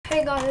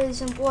Hey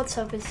guys, and what's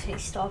up? It's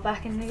T-Star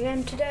back in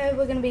again. Today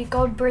we're going to be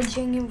god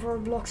bridging in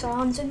Roblox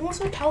Islands and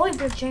also tele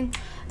bridging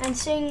and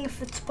seeing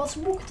if it's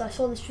possible, because I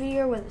saw this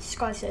video where this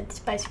guy said it's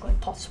basically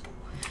possible.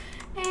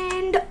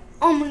 And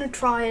I'm going to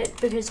try it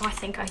because I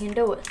think I can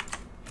do it.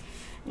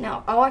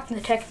 Now, I like the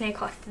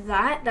technique like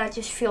that. That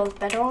just feels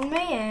better on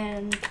me,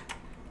 and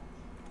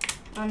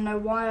I don't know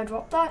why I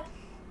dropped that.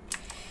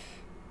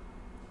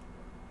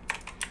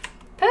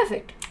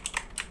 Perfect.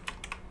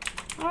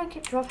 I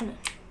keep dropping it.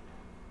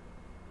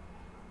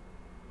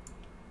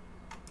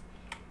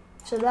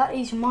 So that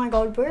is my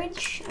gold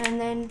bridge,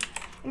 and then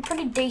I'm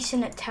pretty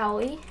decent at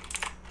tally.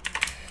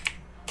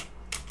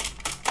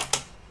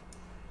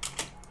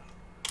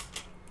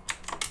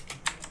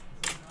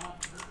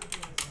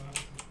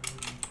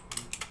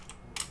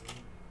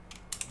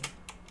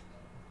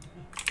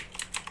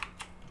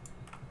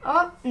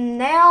 Oh,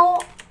 now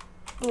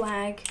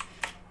lag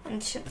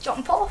and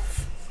jump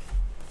off.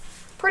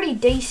 Pretty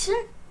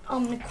decent.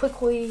 I'm gonna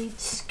quickly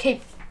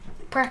keep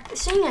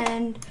practicing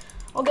and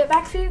I'll get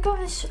back to you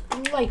guys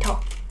later.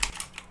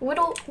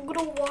 Little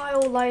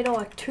while later,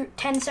 like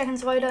 10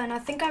 seconds later, and I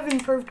think I've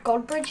improved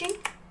god bridging.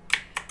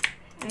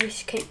 I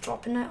just keep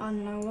dropping it, I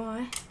don't know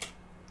why.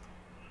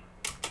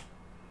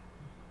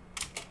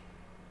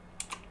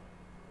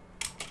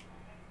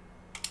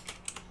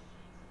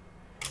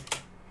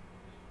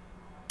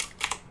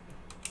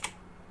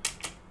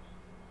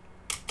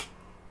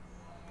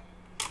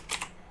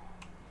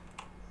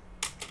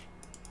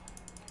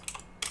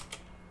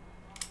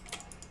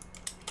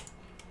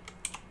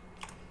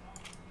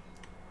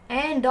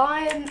 And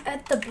I am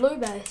at the blue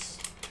base.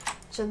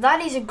 So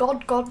that is a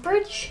god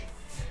bridge.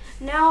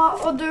 Now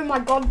I'll do my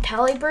god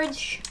tally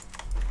bridge.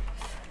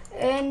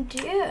 And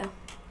yeah,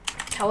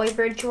 tally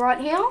bridge right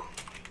here.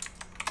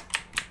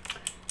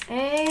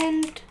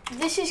 And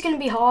this is gonna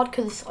be hard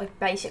because it's like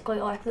basically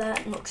like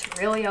that and looks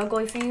really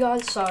ugly for you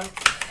guys. So,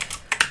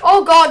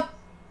 oh god,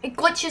 it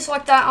glitches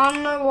like that. I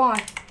don't know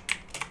why.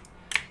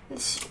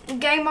 This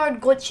game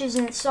mode glitches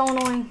and it's so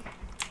annoying.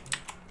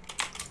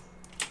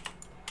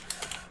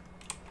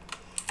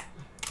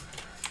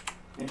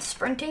 And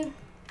sprinting.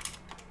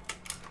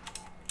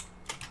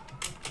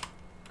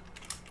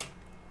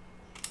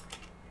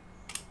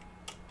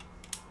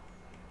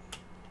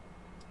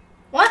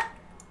 What?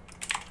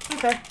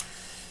 Okay.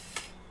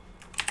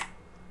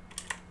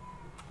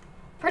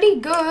 Pretty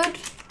good,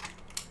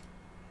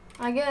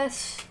 I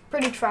guess.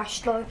 Pretty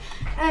trash though.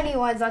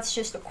 Anyway, that's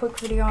just a quick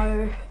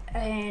video,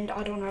 and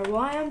I don't know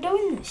why I'm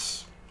doing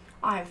this.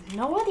 I have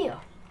no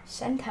idea.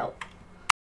 Send help.